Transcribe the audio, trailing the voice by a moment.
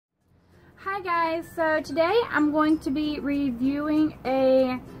Hi guys, so today I'm going to be reviewing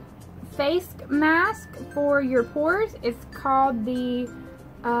a face mask for your pores. It's called the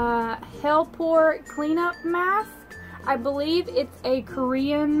Pore Cleanup Mask. I believe it's a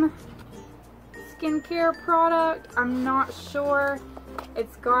Korean skincare product. I'm not sure.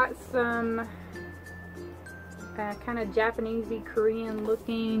 It's got some kind of Japanesey Korean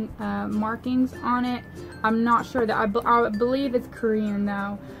looking markings on it. I'm not sure that I believe it's Korean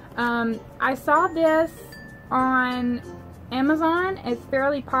though. I saw this on Amazon. It's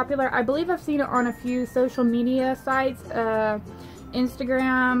fairly popular. I believe I've seen it on a few social media sites,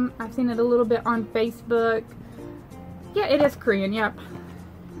 Instagram. I've seen it a little bit on Facebook. Yeah, it is Korean. Yep,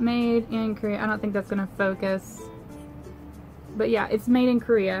 made in Korea. I don't think that's gonna focus, but yeah, it's made in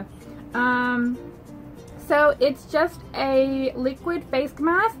Korea. So it's just a liquid face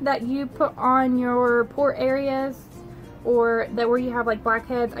mask that you put on your pore areas, or that where you have like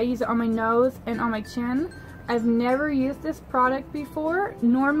blackheads. I use it on my nose and on my chin. I've never used this product before.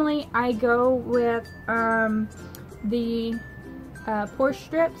 Normally I go with the pore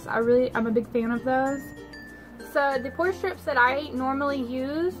strips. I'm a big fan of those. So the pore strips that I normally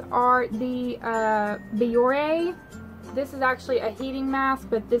use are the Pore. This is actually a heating mask,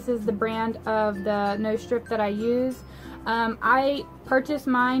 but this is the brand of the nose strip that I use. I purchased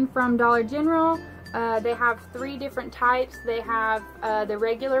mine from Dollar General. They have 3 different types. They have the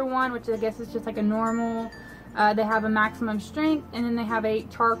regular one, which I guess is just like a normal. They have a maximum strength, and then they have a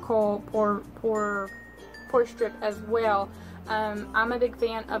charcoal pore strip as well. I'm a big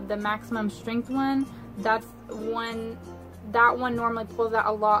fan of the maximum strength one. That one normally pulls out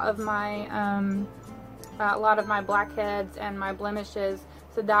a lot of my blackheads and my blemishes,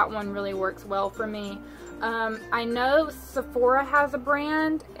 so that one really works well for me. I know Sephora has a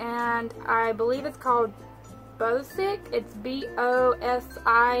brand, and I believe it's called Bosic. It's B-O-S-I-C,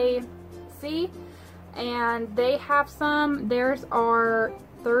 and they have some. Theirs are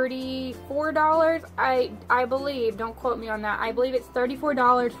 $34. I believe, don't quote me on that, I believe it's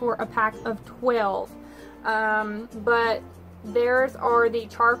 $34 for a pack of 12. But theirs are the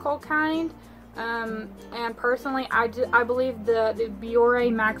charcoal kind. And personally, I believe the Pore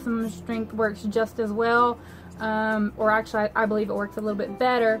maximum strength works just as well, or actually I believe it works a little bit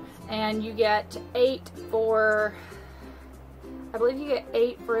better, and you get 8 for, I believe you get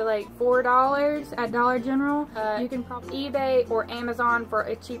 8 for like $4 at Dollar General. You can probably eBay or Amazon for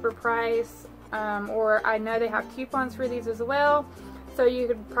a cheaper price, or I know they have coupons for these as well, so you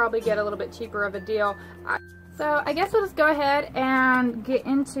could probably get a little bit cheaper of a deal. So I guess we'll just go ahead and get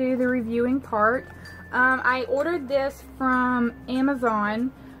into the reviewing part. I ordered this from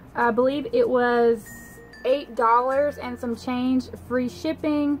Amazon. I believe it was $8 and some change, free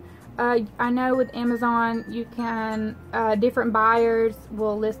shipping. I know with Amazon you can, different buyers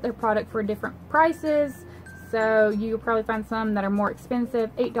will list their product for different prices. So you'll probably find some that are more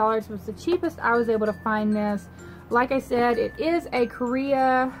expensive. $8 was the cheapest I was able to find this. Like I said, it is a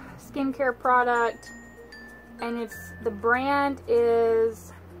Korea skincare product. And the brand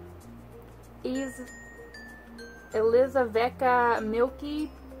is Elizaveta Milky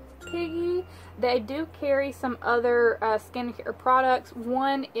Piggy. They do carry some other skincare products.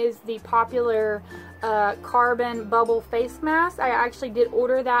 One is the popular carbon bubble face mask. I actually did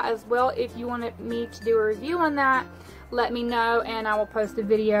order that as well. If you wanted me to do a review on that, let me know and I will post a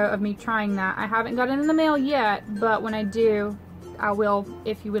video of me trying that. I haven't got it in the mail yet, but when I do, I will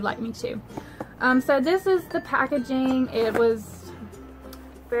if you would like me to. So this is the packaging. It was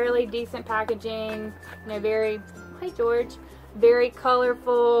fairly decent packaging, you know, very, hey George, very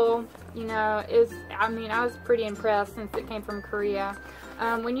colorful, you know. I was pretty impressed since it came from Korea.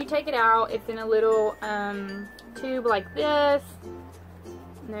 When you take it out, it's in a little tube like this,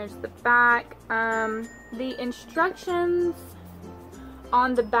 and there's the back. The instructions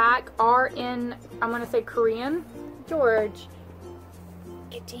on the back are in, I'm going to say Korean. George,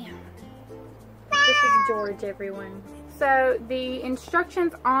 get down. This is George, everyone. So the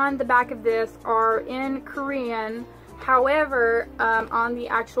instructions on the back of this are in Korean. However, on the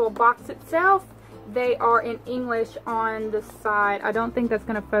actual box itself, they are in English on the side. I don't think that's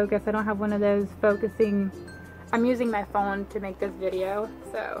going to focus. I don't have one of those focusing. I'm using my phone to make this video.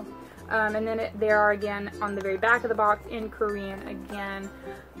 So, and then they are again on the very back of the box in Korean again.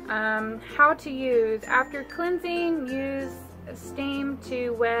 How to use. After cleansing, use steam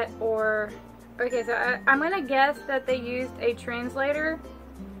to wet or... Okay, so I'm going to guess that they used a translator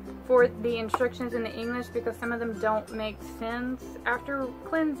for the instructions in the English because some of them don't make sense. After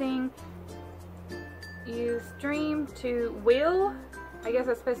cleansing, use stream to will. I guess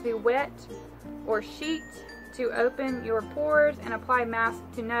it's supposed to be wet, or sheet to open your pores and apply mask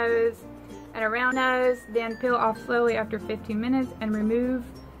to nose. and around the nose, then peel off slowly after 15 minutes and remove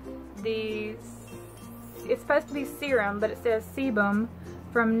the, it's supposed to be serum, but it says sebum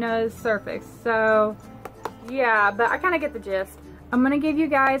from nose surface. So yeah, but I kind of get the gist. I'm going to give you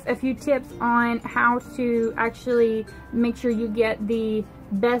guys a few tips on how to actually make sure you get the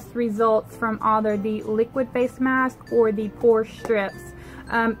best results from either the liquid face mask or the pore strips.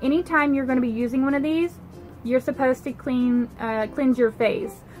 Anytime you're going to be using one of these, you're supposed to cleanse your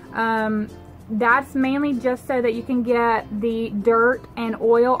face. That's mainly just so that you can get the dirt and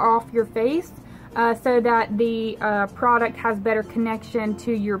oil off your face, so that the product has better connection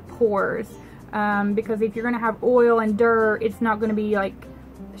to your pores. Because if you're going to have oil and dirt, it's not going to be like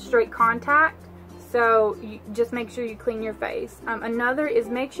straight contact. So you just make sure you clean your face. Another is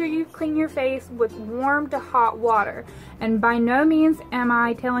make sure you clean your face with warm to hot water. And by no means am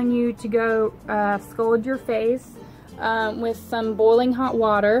I telling you to go scald your face with some boiling hot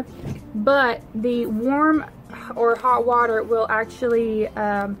water, but the warm or hot water will actually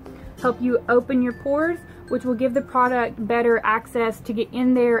help you open your pores, which will give the product better access to get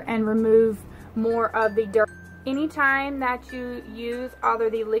in there and remove more of the dirt. Anytime that you use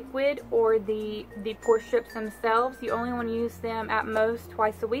either the liquid or the pore strips themselves, you only want to use them at most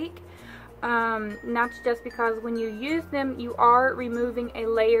twice a week. That's just because when you use them, you are removing a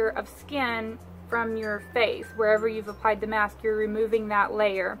layer of skin from your face. Wherever you've applied the mask, you're removing that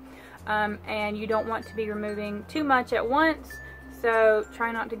layer. And you don't want to be removing too much at once, so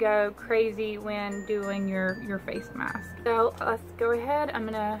try not to go crazy when doing your face mask. So let's go ahead.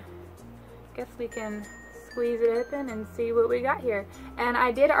 Guess we can squeeze it open and see what we got here. And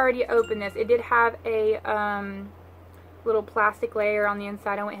I did already open this. It did have a little plastic layer on the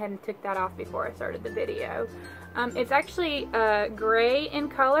inside. I went ahead and took that off before I started the video. It's actually gray in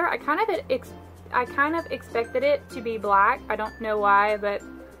color. I kind of expected it to be black. I don't know why, but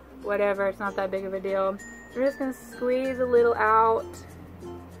whatever, it's not that big of a deal. We're just gonna squeeze a little out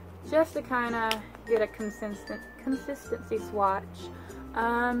just to kind of get a consistency swatch.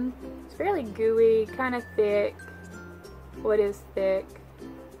 It's fairly gooey, kind of thick. What is thick?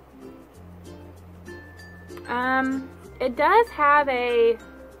 It does have it's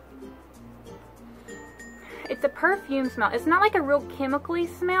a perfume smell. It's not like a real chemically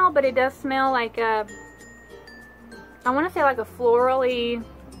smell, but it does smell like I want to say like a florally,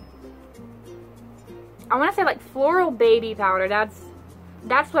 I want to say like floral baby powder. That's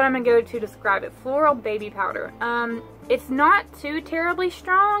what I'm going to go to describe it. Floral baby powder. It's not too terribly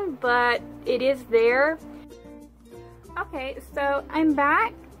strong, but it is there. Okay, so I'm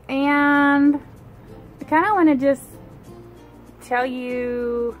back, and I kind of want to just tell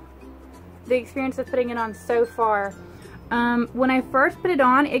you the experience of putting it on so far. When I first put it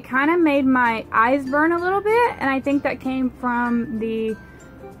on, it kind of made my eyes burn a little bit, and I think that came from the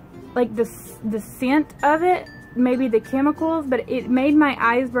scent of it. Maybe the chemicals, but it made my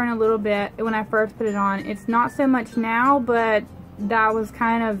eyes burn a little bit when I first put it on. It's not so much now, but that was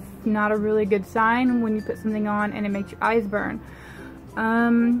kind of not a really good sign when you put something on and it makes your eyes burn.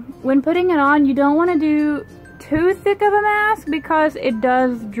 When putting it on, you don't want to do too thick of a mask because it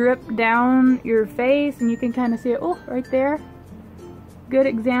does drip down your face, and you can kind of see it. Oh, right there. Good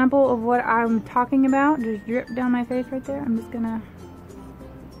example of what I'm talking about. Just drip down my face right there. I'm just gonna...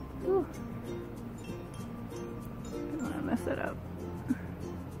 Ooh. Mess it up.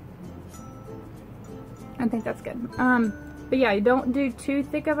 I think that's good. But yeah, you don't do too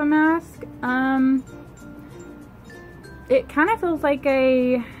thick of a mask. It kind of feels like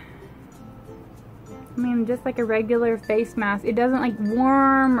just like a regular face mask. It doesn't like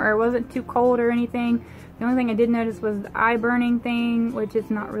warm, or it wasn't too cold or anything. The only thing I did notice was the eye burning thing, which is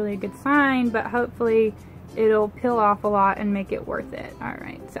not really a good sign, but hopefully it'll peel off a lot and make it worth it.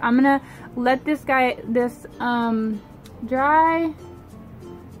 Alright, so I'm gonna let this dry,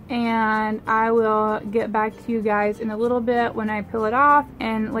 and I will get back to you guys in a little bit when I peel it off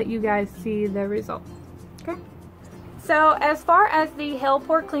and let you guys see the results. Okay. So as far as the Hell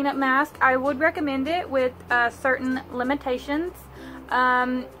Pore Cleanup Mask, I would recommend it with certain limitations.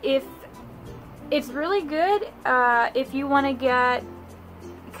 If it's really good if you want to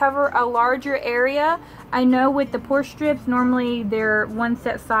cover a larger area. I know with the pore strips, normally they're one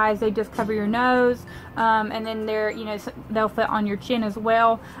set size. They just cover your nose, and then they'll fit on your chin as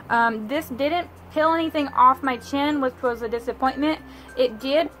well. This didn't peel anything off my chin, which was a disappointment. It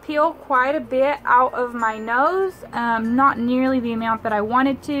did peel quite a bit out of my nose, not nearly the amount that I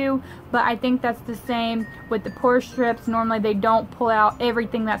wanted to, but I think that's the same with the pore strips. Normally they don't pull out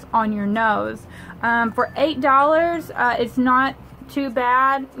everything that's on your nose. For $8, it's not too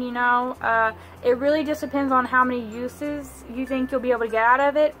bad, it really just depends on how many uses you think you'll be able to get out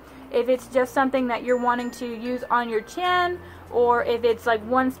of it. If it's just something that you're wanting to use on your chin, or if it's like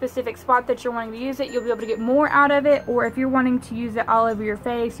one specific spot that you're wanting to use it, you'll be able to get more out of it. Or if you're wanting to use it all over your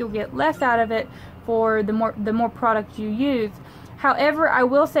face, you'll get less out of it for the more product you use. However, I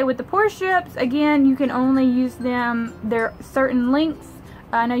will say with the pore strips, again, you can only use them, they're certain lengths.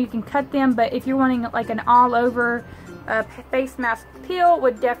 I know you can cut them, but if you're wanting like an all over face mask peel,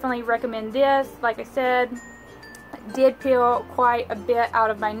 would definitely recommend this. Like I said, did peel quite a bit out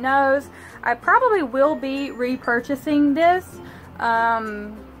of my nose. I probably will be repurchasing this.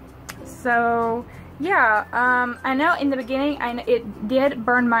 So yeah, I know in the beginning it did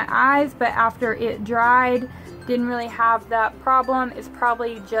burn my eyes, but after it dried, didn't really have that problem. It's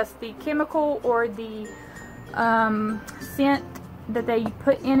probably just the chemical or the scent that they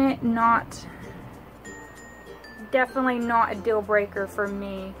put in it. Definitely not a deal breaker for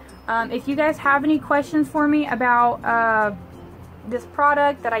me. If you guys have any questions for me about this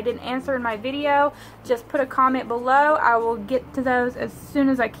product that I didn't answer in my video, just put a comment below. I will get to those as soon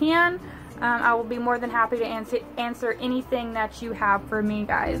as I can. I will be more than happy to answer anything that you have for me,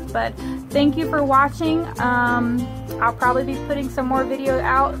 guys. But thank you for watching. I'll probably be putting some more videos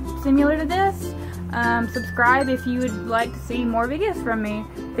out similar to this. Subscribe if you would like to see more videos from me.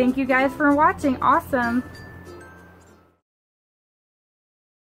 Thank you guys for watching. Awesome.